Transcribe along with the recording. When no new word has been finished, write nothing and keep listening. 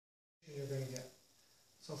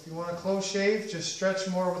So if you want a close shave, just stretch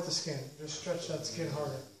more with the skin. Just stretch that skin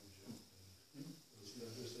harder.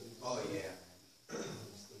 Oh yeah.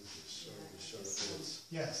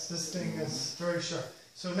 Yes, this thing is very sharp.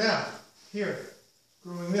 So now, here,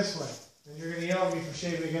 grooming this way. And you're going to yell at me for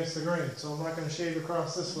shaving against the grain, so I'm not going to shave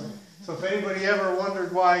across this way. So if anybody ever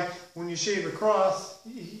wondered why when you shave across,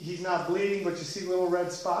 he's not bleeding, but you see little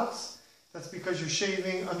red spots, that's because you're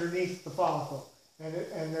shaving underneath the follicle. And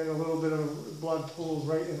then a little bit of blood pools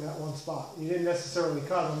right in that one spot. You didn't necessarily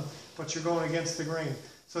cut them, but you're going against the grain.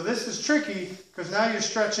 So this is tricky, because now you're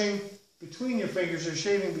stretching between your fingers, you're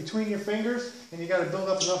shaving between your fingers, and you got to build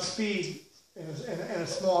up enough speed in a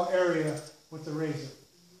small area with the razor,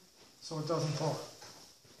 so it doesn't pull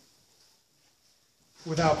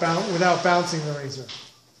without bouncing the razor.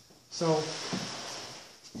 So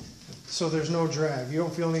there's no drag. You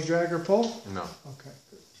don't feel any drag or pull? No. Okay.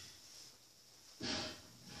 Good.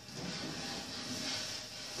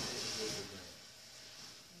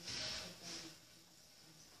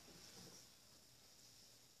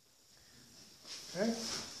 Okay.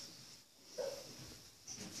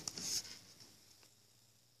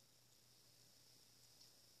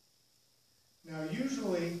 Now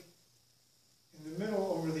usually in the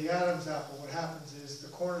middle over the Adam's apple, what happens is the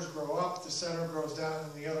corners grow up, the center grows down,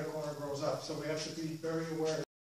 and the other corner grows up. So we have to be very aware